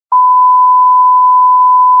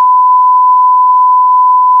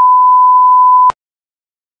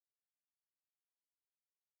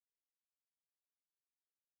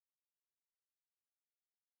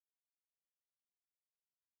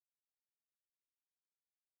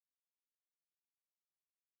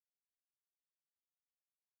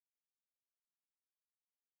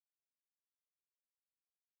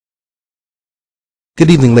Good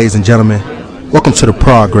evening, ladies and gentlemen. Welcome to The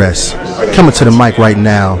Progress. Coming to the mic right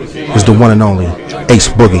now is the one and only Ace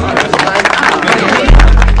Boogie.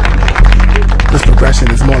 This progression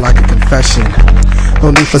is more like a confession. No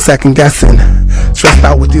need for second guessing. Stressed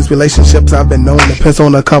out with these relationships, I've been known to piss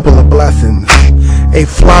on a couple of blessings. A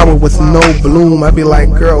flower with no bloom, I'd be like,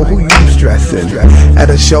 girl, who you stressing? At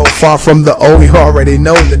a show far from the O, you already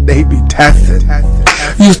know that they be testing.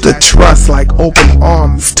 Used to trust like open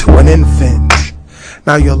arms to an infant.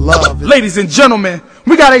 Now your love is... Ladies and gentlemen,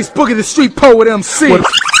 we got Ace Boogie, the street poet MC.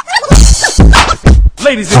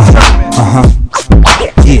 Ladies and gentlemen.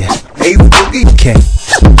 Yeah. Ace Boogie. Okay.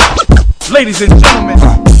 Ladies and gentlemen.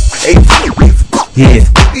 Ace Boogie. Yeah.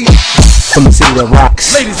 From the city that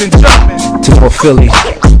rocks Ladies and gentlemen. to North Philly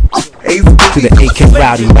Ace Boogie. to the AK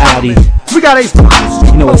Rowdy. We got Ace Boogie, the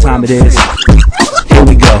street You know what time it is. Here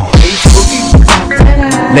we go. Ace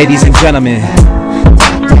Boogie. Ladies and gentlemen,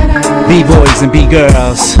 B-boys and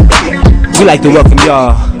B-girls, we like to welcome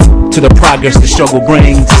y'all to the progress the struggle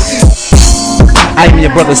brings. I am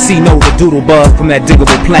your brother C-No, the Doodle bug from that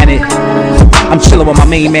Digable planet. I'm chilling with my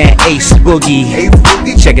main man Ace Boogie. Ace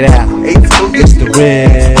Boogie. Check it out. Ace Boogie. It's the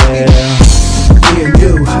real. Me and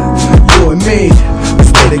you and me, we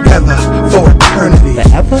stay together for eternity.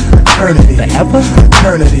 Forever? Eternity. Forever?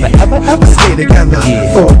 Eternity. Forever, ever? We stay together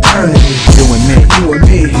Yeah. for eternity. You and me. You and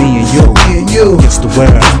me. Me and you. Me and you. It's the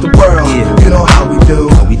world. It's the world. Yeah. You know how we do.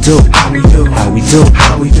 How we do. How we do. How we do.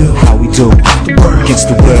 How we do. How we do. The world. Against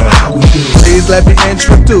the world. How we do. Please let me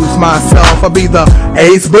introduce myself. I'll be the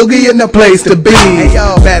Ace Boogie in the place to be. Hey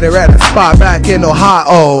yo, better at a spot back in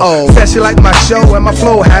Ohio. Especially like my show and my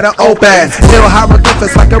flow had an open. Little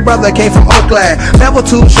hieroglyphics like a brother came from Oakland. Never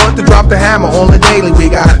too short to drop the hammer on the daily. We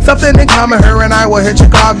got something in common. Her and I will hit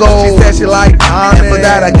Chicago. She said she like and for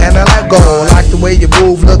that I cannot let go. Like the way you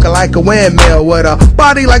move, looking like a windmill with a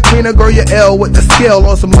body like Trina. Girl, you're ill with the skill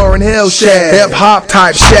on some Lauryn Hill shit. Hip hop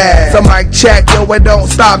type shit. Some mic check, yo, it don't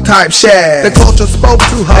stop type shit. The culture spoke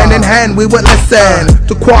to her. Hand in hand, we would listen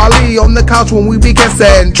to Quali on the couch when we be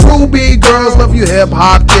kissing. True B girls love you, hip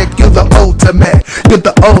hop chick. You're the ultimate. You're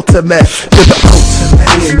the ultimate. You're the ultimate.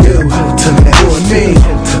 Me and you, ultimate. You and me,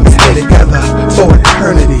 we stay together for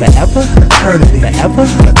eternity. Forever? Eternity. Forever?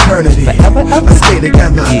 Eternity. Forever, ever? We stay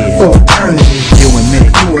together Yeah. for eternity. You and me.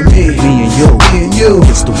 You and me. Me and you. Me and you.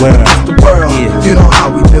 It's the world. The world. Yeah. You know how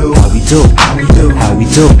we do. How we do. How we do. How we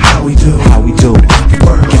do. How we do. How we do. The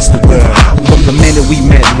world. Against the world. From the minute we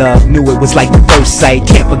met, love, knew it was like the first sight.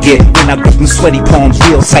 Can't forget when I gripped them sweaty palms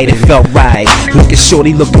real tight, it felt right. Looking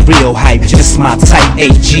shorty, looking real hype, just my type.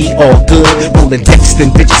 AG, all good. Rolling decks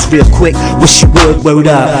and digits real quick. Wish you would, word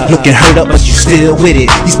up. Looking hurt up, but you still with it.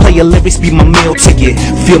 These player lyrics be my meal ticket.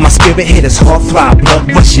 Feel my spirit hit as heart throb, blood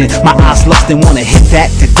rushing. My eyes lost and wanna hit that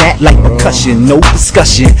to that like percussion. No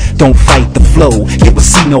discussion, don't fight the flow. You will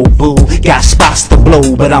see no boo. Got spots to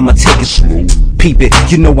blow, but I'ma take it slow. Peep it,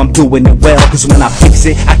 you know I'm doing it well. Cause when I fix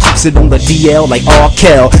it, I keeps it on the DL like R.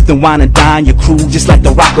 Kell. Then wine and dine your crew just like the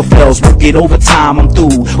Rockefellers. Work it overtime, I'm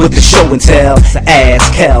through with the show and tell.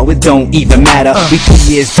 Ask hell, it don't even matter. We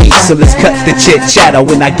 2 years deep, so let's cut the chit chatter.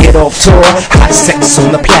 When I get off tour, hot sex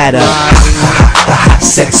on the platter. Hot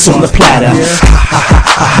sex on the platter.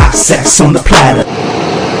 Hot sex on the platter.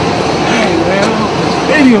 Hey man,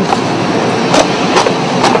 video.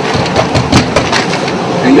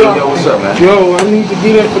 Yo, what's up, man? Yo, I need to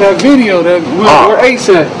get up for that video. Where Ace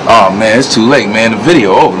at? Oh, man, it's too late, man. The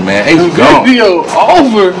video over, man. Ace The gone. video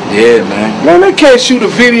over? Yeah, man. Man, they can't shoot a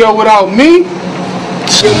video without me.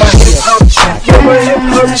 You're my hip hop chick. You're my hip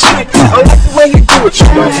hop chick. I like the way you do it.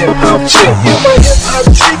 You're my hip hop chick. You're my hip hop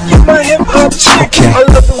chick. You're my hip hop chick. I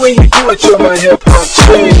love the way you do it. You're my hip hop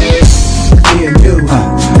chick. Me and you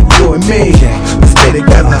and me, we stay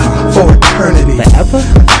together for eternity. Forever?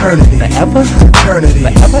 Eternity. Forever? Eternity.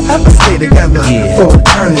 Forever, ever? We stay together Yeah. for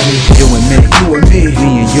eternity. You and me. You and me. Me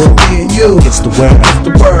and you. Me and you. It's the world. It's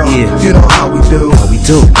the world. Yeah. You know how we do. How we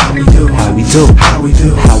do. How we do. How we do. How we do.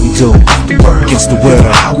 How we do. The world. Against the world.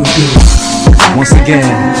 How we do. Once again,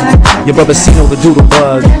 your brother C-No, the Doodle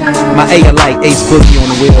bug. My A like Ace Boogie on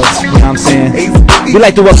the wheels. You know what I'm saying? We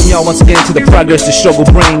like to welcome y'all once again to the progress the struggle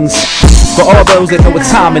brings. For all those that know what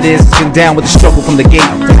time it is, been down with the struggle from the gate.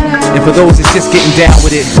 And for those that's just getting down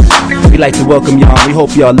with it, we like to welcome y'all. We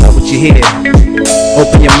hope y'all love what you hear.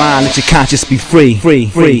 Open your mind, let your conscience be free. Free,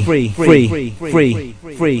 free, free, free, free, free,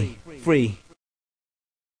 free, free.